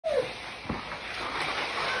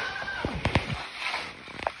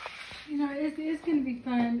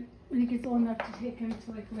he's old enough to take him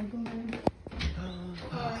to like Legoland.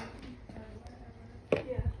 Yeah.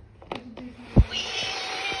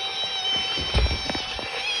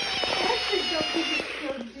 Actually, don't think it's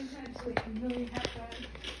killed intentionally. You really have that.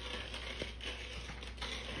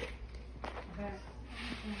 Okay.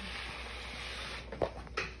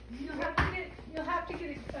 You'll have to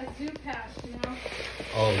get a zoo pass, you know?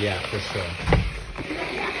 Oh yeah, for sure.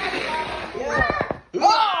 Yeah.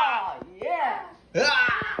 Ah! Yeah.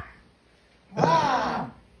 Ah!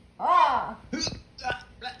 Ah! Ah! Oh,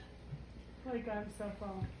 he got himself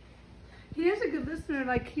all. He is a good listener,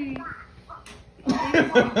 like he.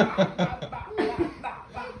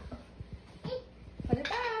 Put it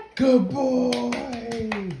back. Good boy.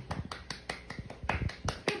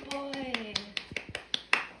 Good boy.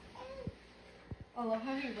 I love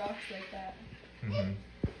how he rocks like that. Mm-hmm.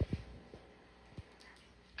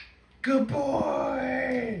 Good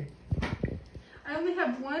boy. I only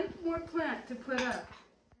have one more plant to put up.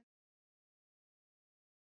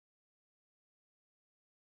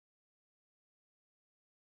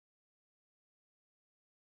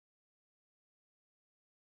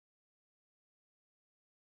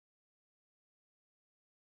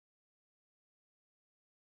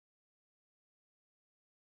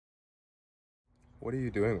 What are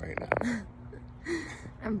you doing right now?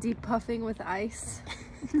 I'm deep puffing with ice.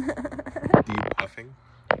 Deep puffing?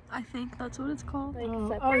 I think that's what it's called. Like, Oh, is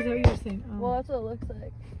that what you're saying? Oh. well, that's what it looks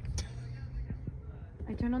like.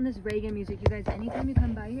 I turn on this reggae music. You guys, anytime you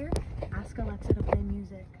come by here, ask Alexa to play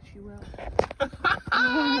music. She will.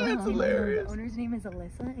 That's hilarious. The owner's name is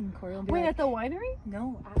Alyssa, and Corey will be Wait, like, at the winery?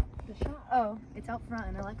 no, at the shop. Oh. It's out front,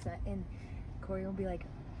 and Alexa, and Corey will be like,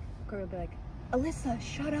 Alyssa,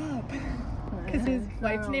 shut up. Because his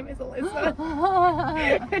wife's name is Alyssa.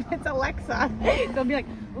 And it's Alexa. They'll be like,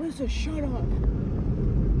 Alyssa, shut up.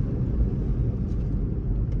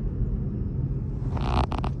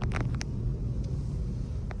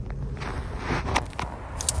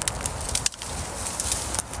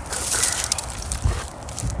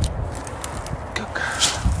 Good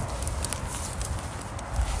girl.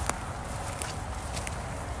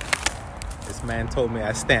 This man told me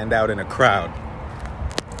I stand out in a crowd.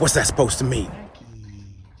 What's that supposed to mean?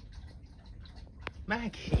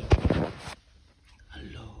 Maggie.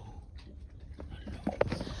 Hello.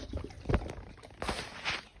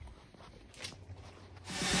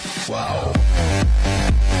 Wow.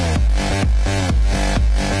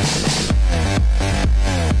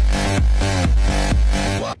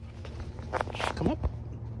 Wow. Come up.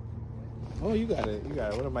 Oh, you got it. You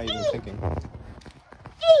got it. What am I even thinking?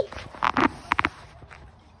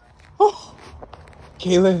 Oh,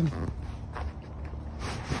 Kaelynn.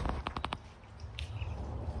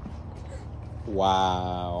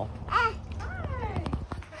 Wow.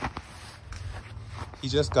 He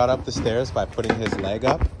just got up the stairs by putting his leg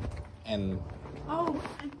up and Oh.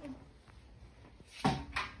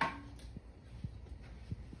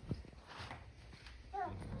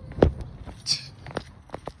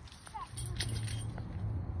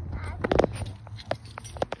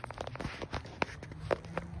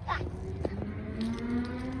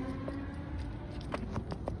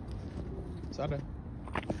 Zada.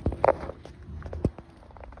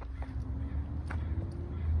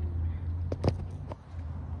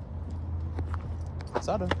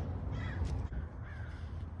 Zada.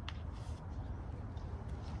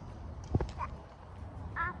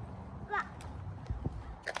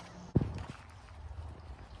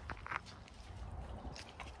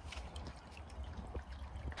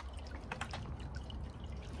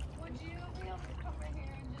 Would you be able to come right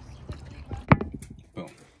here and just quickly Boom.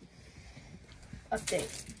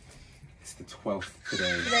 update? It's the 12th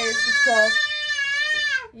today. Today is the 12th.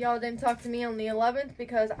 Y'all didn't talk to me on the 11th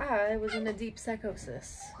because I was in a deep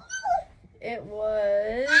psychosis. It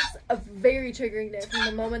was a very triggering day from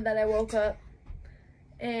the moment that I woke up.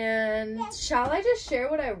 And shall I just share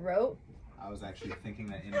what I wrote? I was actually thinking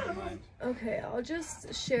that in my mind. Okay, I'll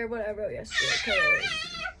just share what I wrote yesterday.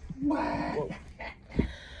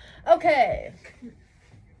 Okay.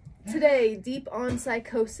 Today, deep on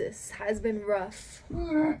psychosis has been rough.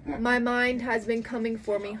 My mind has been coming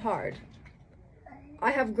for me hard. I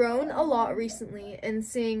have grown a lot recently in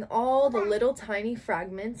seeing all the little tiny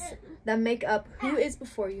fragments that make up who is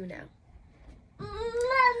before you now.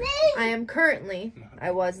 I am currently, I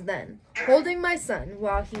was then, holding my son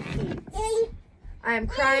while he feeds. I am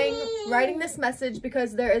crying, writing this message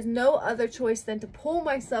because there is no other choice than to pull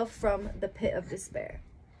myself from the pit of despair.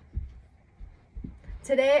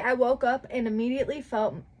 Today I woke up and immediately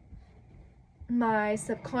felt my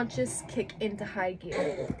subconscious kick into high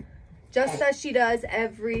gear, just as she does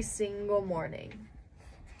every single morning.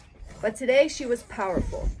 But today she was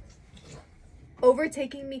powerful,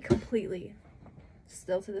 overtaking me completely,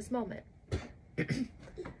 still to this moment.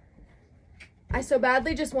 I so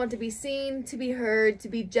badly just want to be seen, to be heard, to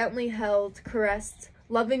be gently held, caressed,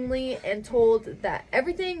 lovingly, and told that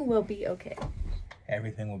everything will be okay.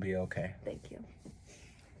 Everything will be okay. Thank you.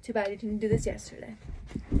 Too bad you didn't do this yesterday.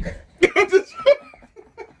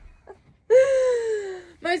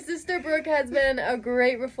 My sister Brooke has been a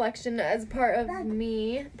great reflection as parts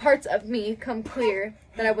of me come clear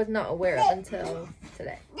that I was not aware of until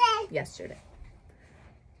yesterday.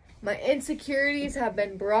 My insecurities have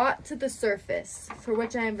been brought to the surface, for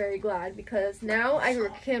which I am very glad, because now I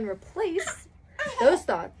can replace those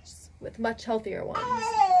thoughts with much healthier ones.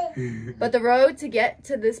 But the road to get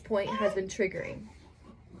to this point has been triggering,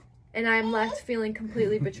 and I am left feeling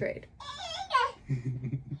completely betrayed.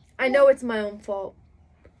 I know it's my own fault.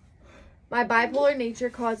 My bipolar nature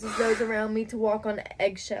causes those around me to walk on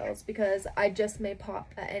eggshells because I just may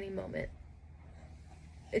pop at any moment.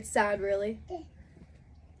 It's sad, really.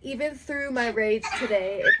 Even through my rage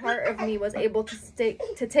today, a part of me was able to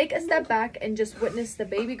take a step back and just witness the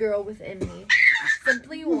baby girl within me,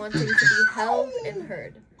 simply wanting to be held and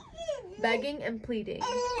heard, begging and pleading,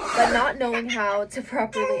 but not knowing how to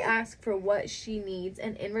properly ask for what she needs,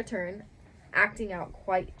 and in return, acting out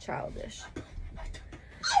quite childish.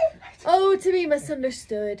 Oh, to be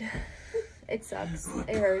misunderstood. It sucks.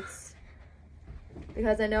 It hurts.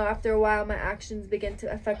 Because I know after a while my actions begin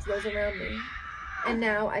to affect those around me. And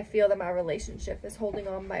now I feel that my relationship is holding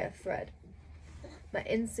on by a thread. My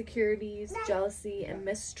insecurities, jealousy, and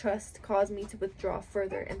mistrust cause me to withdraw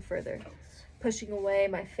further and further, pushing away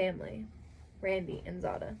my family, Randy and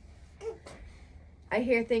Zada. I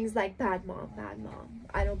hear things like, bad mom,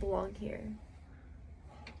 I don't belong here.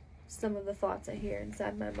 Some of the thoughts I hear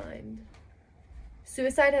inside my mind.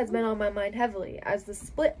 Suicide has been on my mind heavily, as the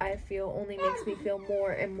split I feel only makes me feel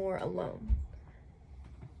more and more alone.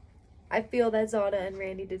 I feel that Zada and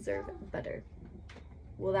Randy deserve better.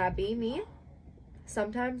 Will that be me?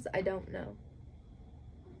 Sometimes I don't know.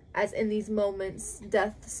 As in these moments,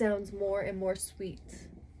 death sounds more and more sweet,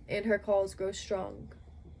 and her calls grow strong.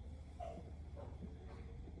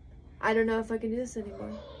 I don't know if I can do this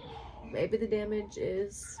anymore. Maybe the damage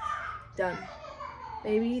is done.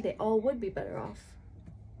 Maybe they all would be better off.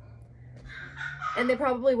 And they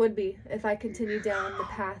probably would be if I continue down the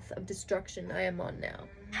path of destruction I am on now.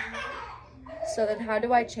 So then how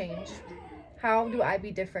do I change? How do I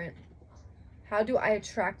be different? How do I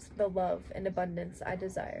attract the love and abundance I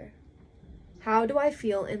desire? How do I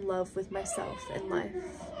feel in love with myself and life?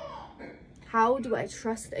 How do I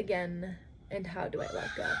trust again? And how do I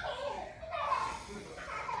let go?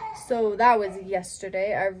 So that was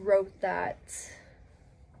yesterday. I wrote that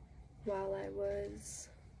while I was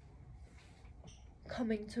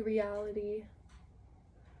coming to reality.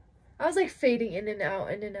 I was like fading in and out.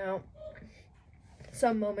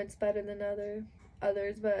 Some moments better than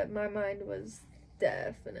others, but my mind was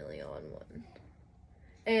definitely on one.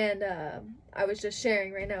 And I was just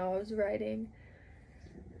sharing right now, I was writing.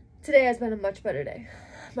 Today has been a much better day.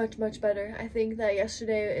 Much better. I think that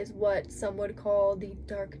yesterday is what some would call the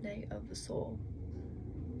dark night of the soul.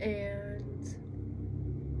 And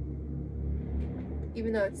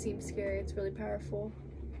even though it seems scary, it's really powerful.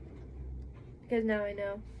 Because now I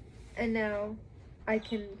know. And now I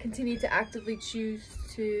can continue to actively choose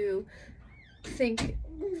to think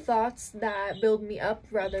thoughts that build me up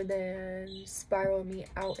rather than spiral me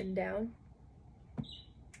out and down.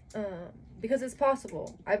 Because it's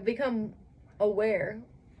possible. I've become aware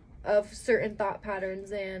of certain thought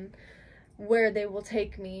patterns and where they will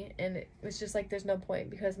take me, and it's just like there's no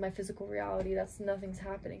point, because my physical reality, nothing's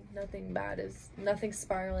happening, nothing's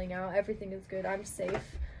spiraling out, everything is good, I'm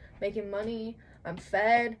safe, making money, I'm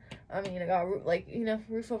fed, I mean, I got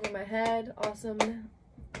roof over my head, awesome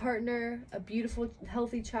partner, a beautiful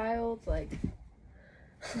healthy child, like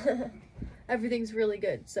everything's really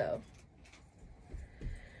good. So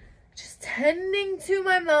just tending to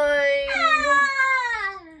my mind.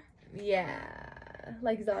 Yeah,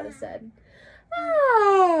 like Zada said.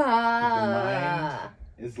 The mind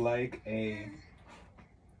is like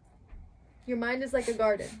your mind is like a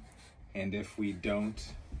garden. And if we're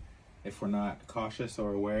not cautious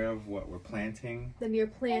or aware of what we're planting, then you're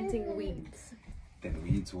planting weeds. Then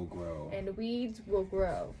weeds will grow. And weeds will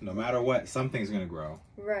grow. No matter what, something's going to grow.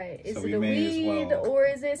 Right. Is so it a weed or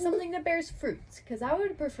is it something that bears fruit? Because I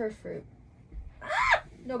would prefer fruit.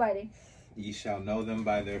 No biting. Ye shall know them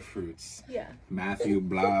by their fruits. Yeah. Matthew,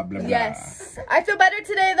 blah, blah, blah. Yes. I feel better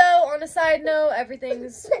today, though. On a side note,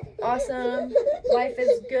 everything's awesome. Life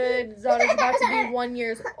is good. Zada's about to be 1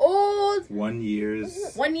 year old. old. 1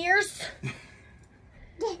 years. 1 years.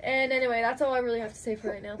 And anyway, that's all I really have to say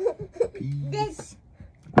for right now. Peace.